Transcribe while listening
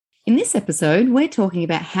In this episode, we're talking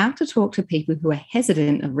about how to talk to people who are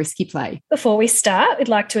hesitant of risky play. Before we start, we'd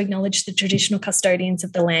like to acknowledge the traditional custodians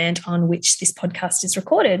of the land on which this podcast is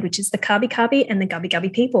recorded, which is the Kabi Kabi and the Gubbi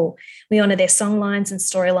Gubbi people. We honour their songlines and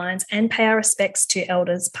storylines and pay our respects to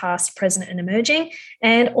elders past, present and emerging,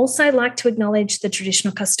 and also like to acknowledge the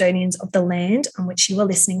traditional custodians of the land on which you are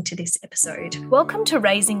listening to this episode. Welcome to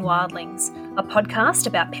Raising Wildlings, a podcast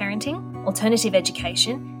about parenting, alternative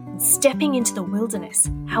education, stepping into the wilderness,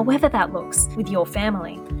 however that looks, with your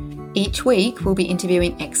family. Each week, we'll be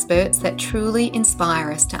interviewing experts that truly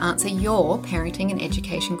inspire us to answer your parenting and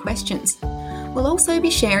education questions. We'll also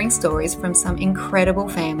be sharing stories from some incredible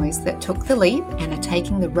families that took the leap and are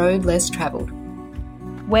taking the road less travelled.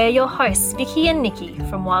 We're your hosts, Vicky and Nikki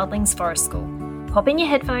from Wildlings Forest School. Pop in your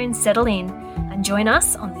headphones, settle in, and join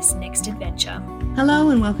us on this next adventure. Hello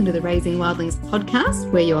and welcome to the Raising Wildlings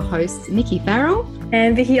podcast. We're your hosts, Nikki Farrell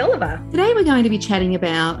and Vicky Oliver. Today we're going to be chatting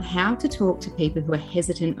about how to talk to people who are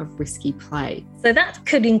hesitant of risky play. So that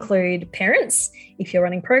could include parents, if you're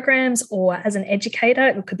running programs, or as an educator,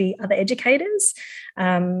 it could be other educators,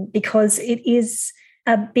 because it is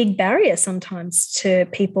a big barrier sometimes to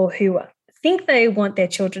people who think they want their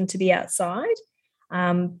children to be outside,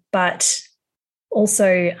 but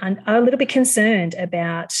also are a little bit concerned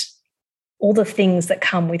about all the things that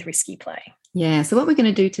come with risky play. Yeah, so what we're going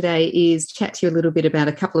to do today is chat to you a little bit about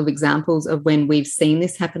a couple of examples of when we've seen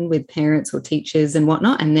this happen with parents or teachers and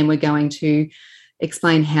whatnot, and then we're going to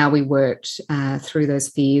explain how we worked through those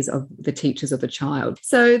fears of the teachers or the child.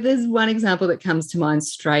 So there's one example that comes to mind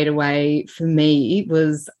straight away for me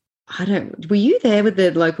was, were you there with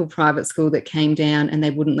the local private school that came down and they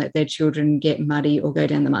wouldn't let their children get muddy or go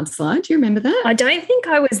down the mudslide? Do you remember that? I don't think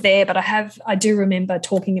I was there, but I do remember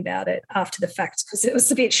talking about it after the fact because it was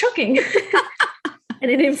a bit shocking. And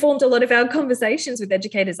it informed a lot of our conversations with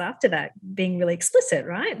educators after that, being really explicit,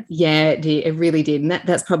 right? Yeah, it really did. And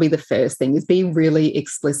that's probably the first thing, is being really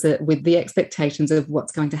explicit with the expectations of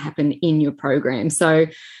what's going to happen in your program. So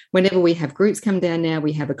whenever we have groups come down now,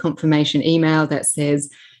 we have a confirmation email that says,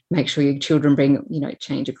 make sure your children bring,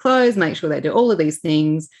 change of clothes, make sure they do all of these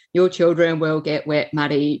things. Your children will get wet,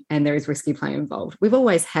 muddy, and there is risky play involved. We've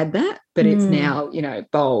always had that, but it's now,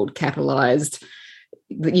 bold, capitalized.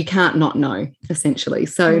 You can't not know, essentially.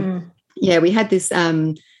 So, we had this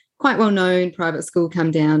quite well-known private school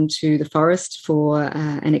come down to the forest for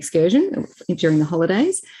an excursion during the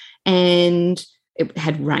holidays, and it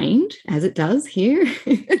had rained, as it does here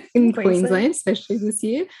in Queensland, especially this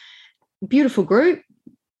year. Beautiful group.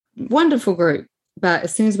 Wonderful group. But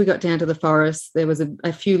as soon as we got down to the forest, there was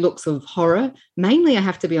a few looks of horror, mainly, I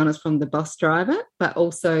have to be honest, from the bus driver, but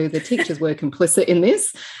also the teachers were complicit in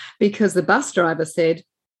this, because the bus driver said,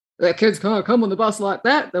 "The kids can't come on the bus like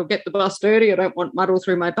that. They'll get the bus dirty. I don't want mud all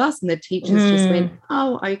through my bus." And the teachers just went,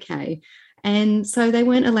 "Oh, okay." And so they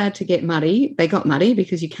weren't allowed to get muddy. They got muddy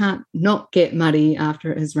because you can't not get muddy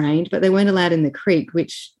after it has rained, but they weren't allowed in the creek,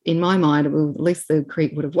 which in my mind, at least the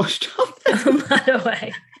creek would have washed off the mud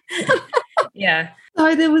away. Yeah.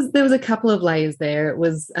 So there was a couple of layers there. It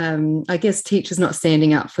was, I guess, teachers not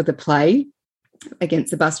standing up for the play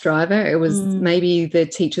against the bus driver. It was maybe the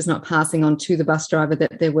teachers not passing on to the bus driver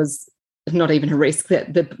that there was not even a risk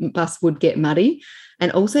that the bus would get muddy,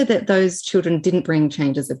 and also that those children didn't bring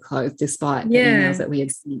changes of clothes despite the emails that we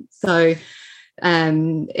had seen. So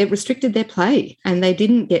it restricted their play, and they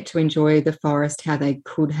didn't get to enjoy the forest how they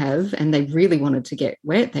could have, and they really wanted to get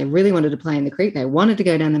wet. They really wanted to play in the creek. They wanted to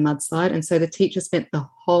go down the mudslide, and so the teacher spent the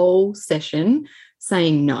whole session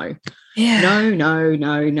saying no. Yeah.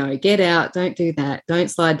 No, get out, don't do that, don't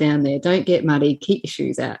slide down there, don't get muddy, keep your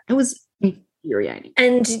shoes out. It was infuriating.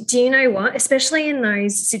 And do you know what, especially in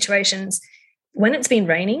those situations when it's been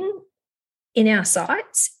raining, in our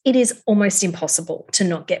sites, it is almost impossible to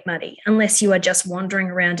not get muddy unless you are just wandering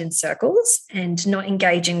around in circles and not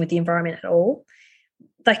engaging with the environment at all.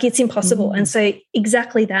 Like, it's impossible. And so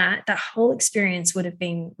exactly that whole experience would have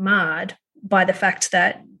been marred by the fact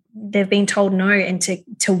that they've been told no, and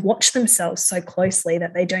to watch themselves so closely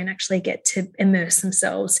that they don't actually get to immerse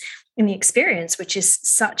themselves in the experience, which is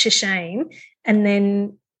such a shame. And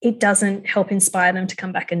then it doesn't help inspire them to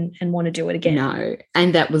come back and want to do it again. No,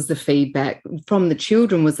 and that was the feedback from the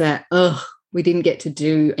children, was that, we didn't get to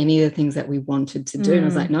do any of the things that we wanted to do. And I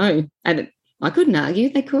was like, no. And I couldn't argue.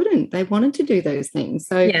 They couldn't. They wanted to do those things.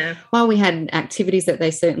 So while we had activities that they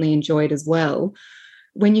certainly enjoyed as well,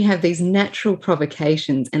 when you have these natural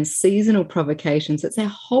provocations and seasonal provocations, it's our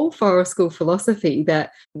whole forest school philosophy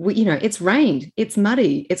that, it's rained, it's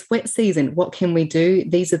muddy, it's wet season. What can we do?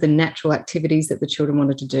 These are the natural activities that the children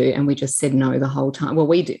wanted to do. And we just said no the whole time. Well,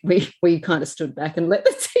 we did. We kind of stood back and let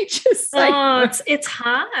the teachers say no. It's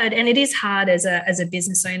hard. And it is hard as a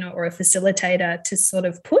business owner or a facilitator to sort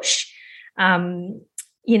of push, in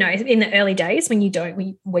the early days when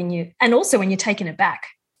and also when you're taken aback.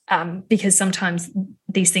 Because sometimes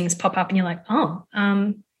these things pop up and you're like,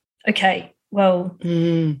 okay, well,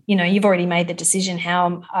 you've already made the decision.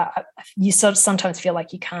 How you sort of sometimes feel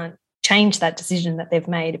like you can't change that decision that they've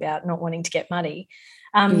made about not wanting to get muddy.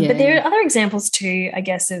 But there are other examples too, I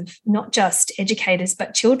guess, of not just educators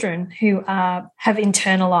but children who have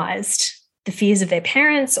internalized the fears of their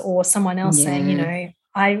parents or someone else saying,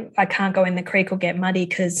 I can't go in the creek or get muddy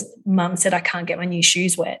because mum said I can't get my new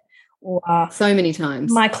shoes wet. Or so many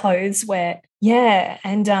times my clothes wet.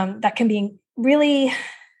 And that can be really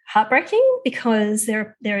heartbreaking because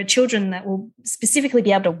there are children that will specifically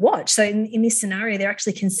be able to watch. So in this scenario, they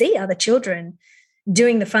actually can see other children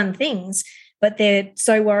doing the fun things, but they're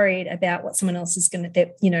so worried about what someone else is going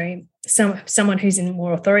to, someone who's in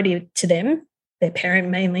more authority to them, their parent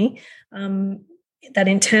mainly, that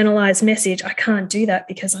internalized message, I can't do that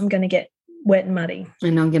because I'm going to get wet and muddy.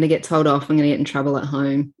 And I'm going to get told off. I'm going to get in trouble at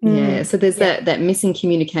home. Yeah. So there's that missing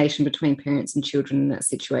communication between parents and children in that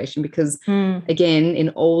situation because, again, in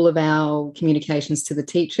all of our communications to the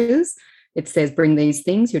teachers, it says bring these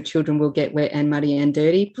things. Your children will get wet and muddy and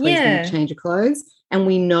dirty. Please don't change your clothes. And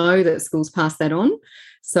we know that schools pass that on.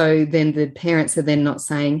 So then the parents are then not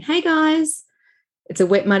saying, hey, guys, it's a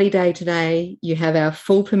wet, muddy day today. You have our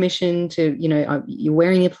full permission to, you're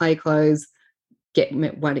wearing your play clothes. Get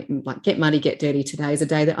muddy, get dirty. Today is a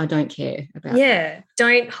day that I don't care about. Yeah,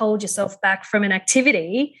 don't hold yourself back from an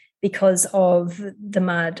activity because of the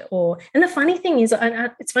mud. And the funny thing is,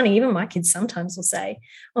 it's funny, even my kids sometimes will say,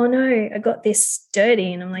 oh no, I got this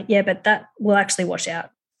dirty. And I'm like, yeah, but that will actually wash out.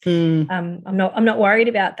 I'm not worried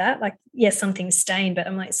about that. Like, yes, something's stained, but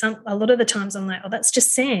I'm like, a lot of the times I'm like, oh, that's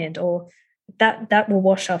just sand, or that will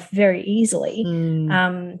wash off very easily.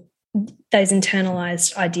 Those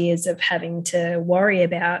internalized ideas of having to worry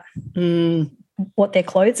about what their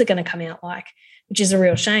clothes are going to come out like, which is a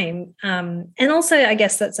real shame. And also, I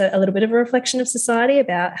guess that's a little bit of a reflection of society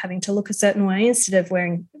about having to look a certain way instead of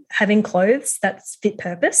having clothes that's fit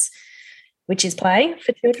purpose, which is play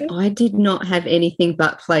for children. I did not have anything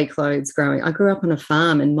but play clothes growing. I grew up on a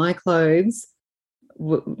farm, and my clothes,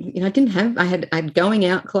 I had going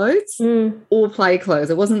out clothes or play clothes.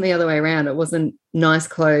 It wasn't the other way around. It wasn't nice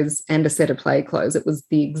clothes and a set of play clothes. It was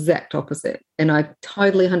the exact opposite. And I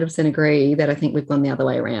totally 100% agree that I think we've gone the other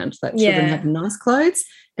way around. That children have nice clothes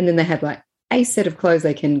and then they have like a set of clothes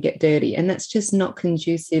they can get dirty. And that's just not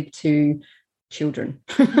conducive to children.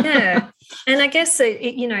 And I guess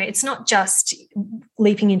it's not just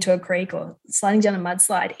leaping into a creek or sliding down a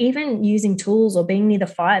mudslide. Even using tools or being near the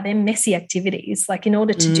fire, they're messy activities. Like, in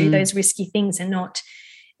order to do those risky things and not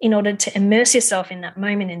in order to immerse yourself in that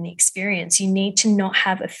moment in the experience, you need to not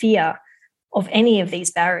have a fear of any of these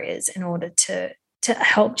barriers in order to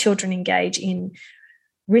help children engage in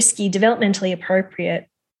risky, developmentally appropriate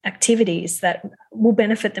activities that will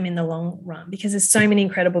benefit them in the long run, because there's so many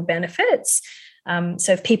incredible benefits.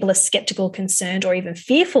 So if people are skeptical, concerned, or even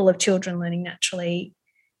fearful of children learning naturally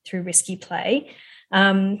through risky play,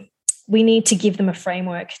 we need to give them a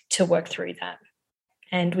framework to work through that.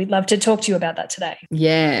 And we'd love to talk to you about that today.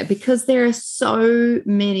 Yeah, because there are so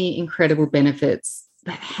many incredible benefits.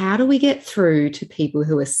 But how do we get through to people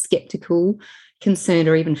who are skeptical, concerned,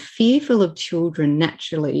 or even fearful of children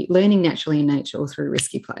learning naturally in nature or through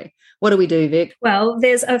risky play? What do we do, Vic? Well,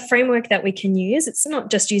 there's a framework that we can use. It's not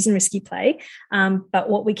just using risky play, but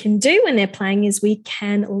what we can do when they're playing is we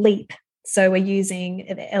can leap. So we're using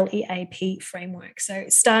the LEAP framework. So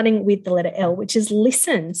starting with the letter L, which is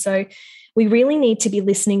listen. So we really need to be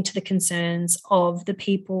listening to the concerns of the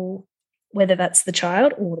people, whether that's the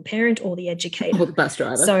child or the parent or the educator. Or the bus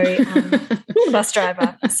driver. So, or the bus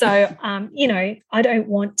driver. So, I don't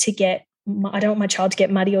want my child to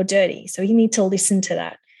get muddy or dirty. So you need to listen to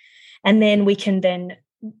that. And then we can then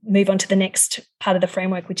move on to the next part of the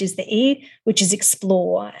framework, which is the E, which is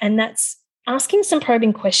explore. And that's asking some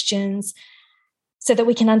probing questions so that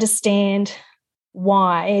we can understand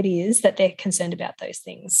why it is that they're concerned about those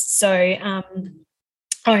things. So,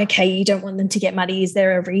 okay, you don't want them to get muddy. Is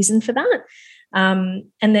there a reason for that?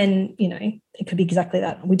 And then, it could be exactly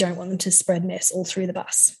that. We don't want them to spread mess all through the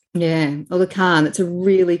bus. Yeah, or the car. That's a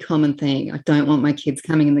really common thing. I don't want my kids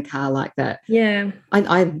coming in the car like that. Yeah.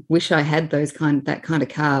 I wish I had that kind of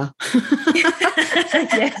car.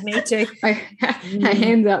 Yeah, me too. I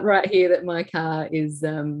hand up right here that my car is,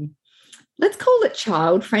 let's call it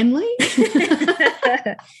child friendly.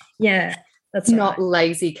 Yeah, that's not right.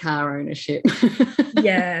 lazy car ownership.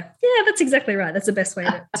 Yeah, that's exactly right. That's the best way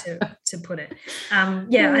to put it.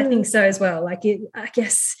 Yeah, I think so as well. Like, I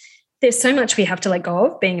guess there's so much we have to let go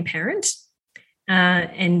of being a parent.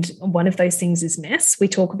 And one of those things is mess. We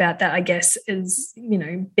talk about that, I guess, as,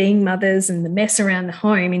 being mothers and the mess around the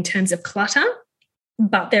home in terms of clutter.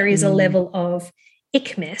 But there is a level of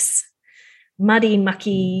ick mess, muddy,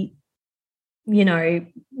 mucky,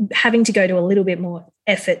 having to go to a little bit more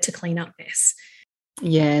effort to clean up mess.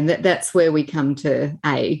 Yeah, and that's where we come to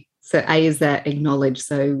A. So A is that acknowledge.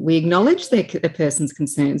 So we acknowledge the person's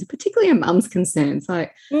concerns, particularly a mum's concerns.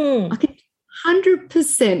 Like, I can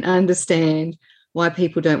 100% understand why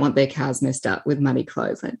people don't want their cars messed up with muddy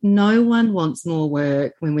clothes. Like, no one wants more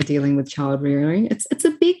work when we're dealing with child rearing. It's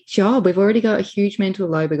a big job. We've already got a huge mental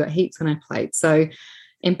load. We've got heaps on our plate. So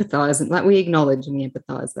empathise, and like, we acknowledge and we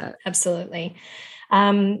empathise that. Absolutely.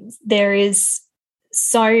 There is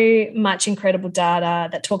so much incredible data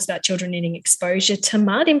that talks about children needing exposure to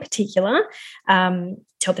mud in particular to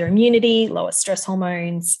help their immunity, lower stress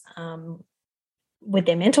hormones, with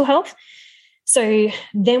their mental health. So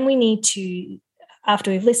then we need to,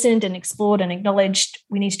 after we've listened and explored and acknowledged,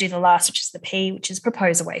 we need to do the last, which is the P, which is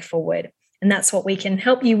propose a way forward. And that's what we can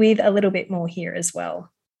help you with a little bit more here as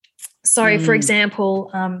well. So, for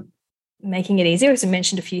example, making it easier, as I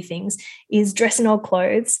mentioned a few things, is dressing old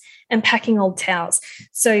clothes and packing old towels.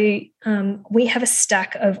 So we have a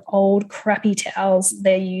stack of old crappy towels.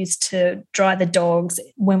 They're used to dry the dogs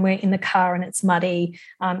when we're in the car and it's muddy.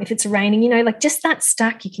 If it's raining, like just that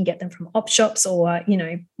stack, you can get them from op shops, or,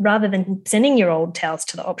 rather than sending your old towels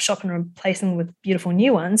to the op shop and replacing them with beautiful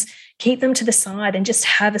new ones, keep them to the side and just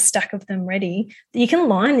have a stack of them ready that you can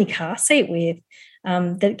line the car seat with.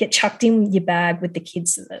 That get chucked in your bag with the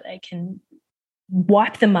kids so that they can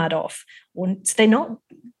wipe the mud off, or so they're not,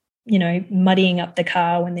 muddying up the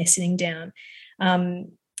car when they're sitting down.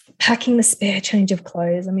 Packing the spare change of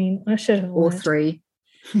clothes. I mean, I should have or 3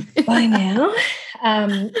 by now.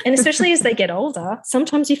 And especially as they get older,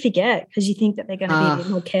 sometimes you forget because you think that they're going to be a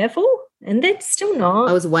bit more careful, and they're still not.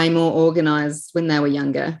 I was way more organised when they were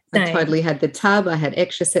younger. Same. I totally had the tub. I had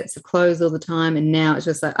extra sets of clothes all the time, and now it's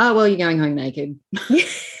just like, oh, well, you're going home naked.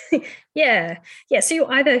 Yeah. So you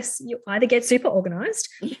either get super organised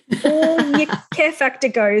or your care factor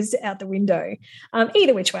goes out the window.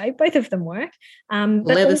 Either which way, both of them work. But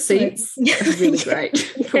leather also, seats are really great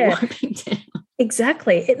for wiping down.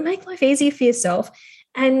 Exactly. It makes life easier for yourself,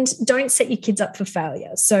 and don't set your kids up for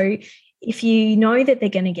failure. So if you know that they're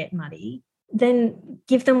going to get muddy, then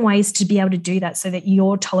give them ways to be able to do that so that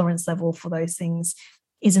your tolerance level for those things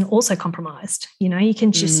isn't also compromised. You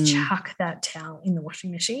can just chuck that towel in the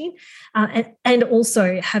washing machine, and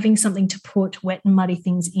also having something to put wet and muddy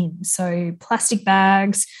things in. So plastic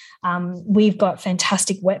bags, we've got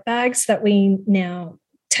fantastic wet bags that we now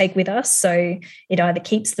take with us. So it either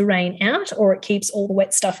keeps the rain out or it keeps all the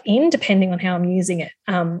wet stuff in, depending on how I'm using it.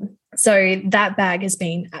 So that bag has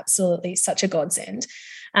been absolutely such a godsend.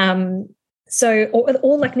 So,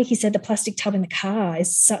 or like Nikki said, the plastic tub in the car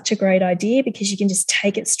is such a great idea because you can just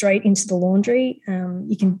take it straight into the laundry.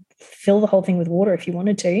 You can fill the whole thing with water if you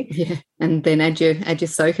wanted to. Yeah, and then add your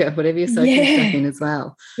soaker, whatever your soaking stuff in as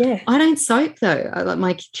well. Yeah, I don't soak though. Like,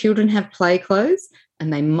 my children have play clothes,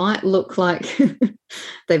 and they might look like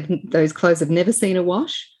those clothes have never seen a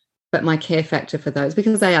wash. But my care factor for those,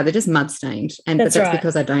 because they're just mud stained, but that's right,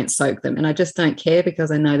 because I don't soak them, and I just don't care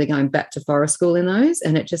because I know they're going back to forest school in those,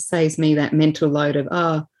 and it just saves me that mental load of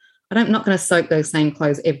I'm not going to soak those same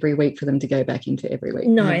clothes every week for them to go back into every week.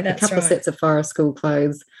 No, that's a couple of sets of forest school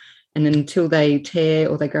clothes, and then until they tear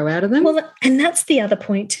or they grow out of them. Well, and that's the other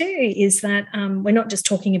point too, is that we're not just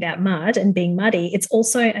talking about mud and being muddy. It's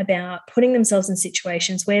also about putting themselves in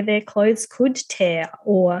situations where their clothes could tear,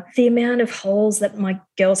 or the amount of holes that my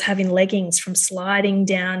girls have in leggings from sliding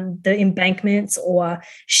down the embankments or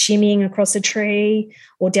shimmying across a tree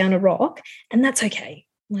or down a rock. And that's okay.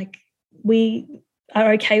 Like, we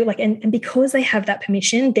are okay, and because they have that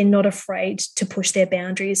permission, they're not afraid to push their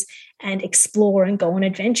boundaries and explore and go on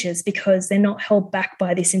adventures, because they're not held back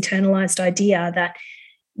by this internalized idea that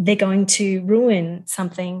they're going to ruin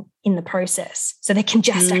something in the process. So they can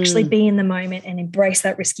just actually be in the moment and embrace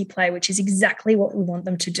that risky play, which is exactly what we want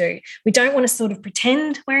them to do. We don't want to sort of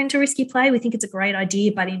pretend we're into risky play. We think it's a great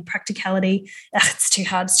idea, but in practicality, it's too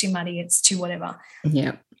hard, it's too muddy, it's too whatever.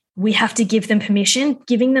 Yeah. We have to give them permission.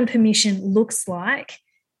 Giving them permission looks like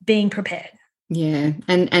being prepared. Yeah.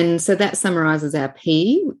 And so that summarizes our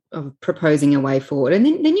P of proposing a way forward. And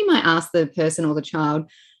then you might ask the person or the child,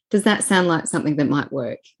 does that sound like something that might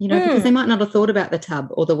work? Because they might not have thought about the tub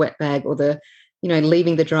or the wet bag or the,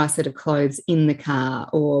 leaving the dry set of clothes in the car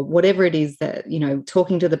or whatever it is that,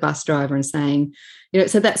 talking to the bus driver and saying,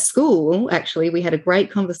 so that school, actually, we had a great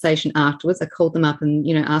conversation afterwards. I called them up and,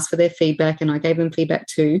 asked for their feedback, and I gave them feedback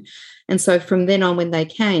too. And so from then on, when they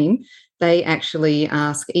came, they actually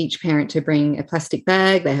ask each parent to bring a plastic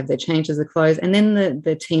bag. They have their changes of clothes. And then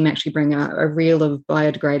the team actually bring a reel of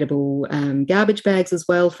biodegradable garbage bags as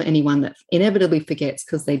well for anyone that inevitably forgets,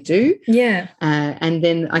 because they do. Yeah. And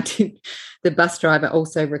then the bus driver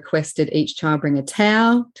also requested each child bring a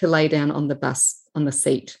towel to lay down on the bus, on the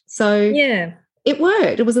seat. So yeah, it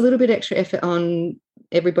worked. It was a little bit extra effort on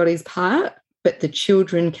everybody's part, but the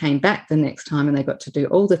children came back the next time and they got to do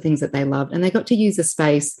all the things that they loved, and they got to use the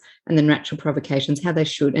space and the natural provocations how they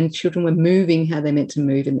should, and children were moving how they're meant to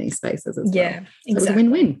move in these spaces as well. Yeah, exactly. So it was a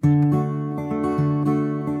win-win.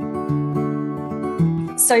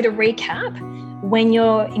 So to recap, when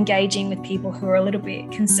you're engaging with people who are a little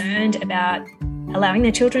bit concerned about allowing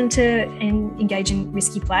their children to engage in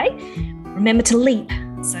risky play, remember to LEAP.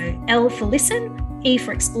 So L for listen, E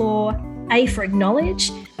for explore, A for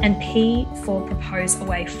acknowledge, and P for propose a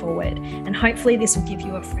way forward. And hopefully this will give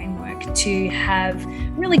you a framework to have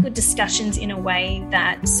really good discussions in a way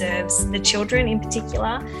that serves the children in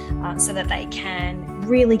particular, so that they can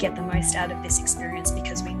really get the most out of this experience,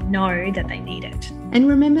 because we know that they need it. And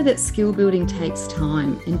remember that skill building takes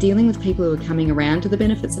time, and dealing with people who are coming around to the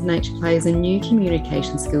benefits of nature play is a new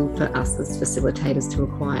communication skill for us as facilitators to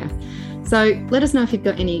acquire. So let us know if you've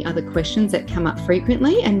got any other questions that come up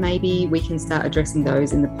frequently, and maybe we can start addressing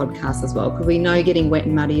those in the podcast as well, because we know getting wet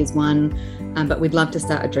and muddy is one, but we'd love to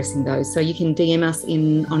start addressing those. So you can DM us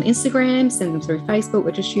on Instagram, send them through Facebook,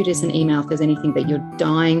 or just shoot us an email if there's anything that you're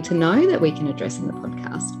dying to know that we can address in the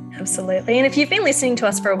podcast. Absolutely. And if you've been listening to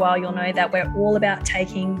us for a while, you'll know that we're all about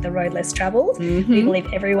taking the road less travelled. Mm-hmm. We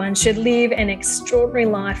believe everyone should live an extraordinary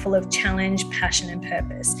life full of challenge, passion and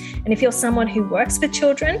purpose. And if you're someone who works with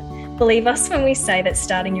children, believe us when we say that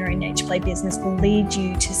starting your own nature play business will lead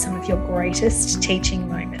you to some of your greatest teaching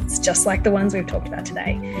moments, just like the ones we've talked about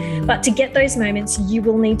today. But to get those moments, you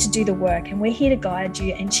will need to do the work, and we're here to guide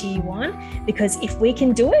you and cheer you on, because if we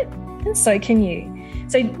can do it, then so can you.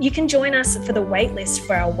 So you can join us for the waitlist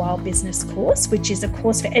for our Wild Business course, which is a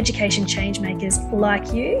course for education change makers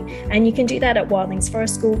like you. And you can do that at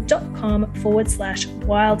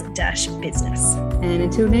wildlingsforestschool.com/wild-business. And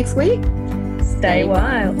until next week, Stay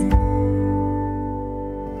wild.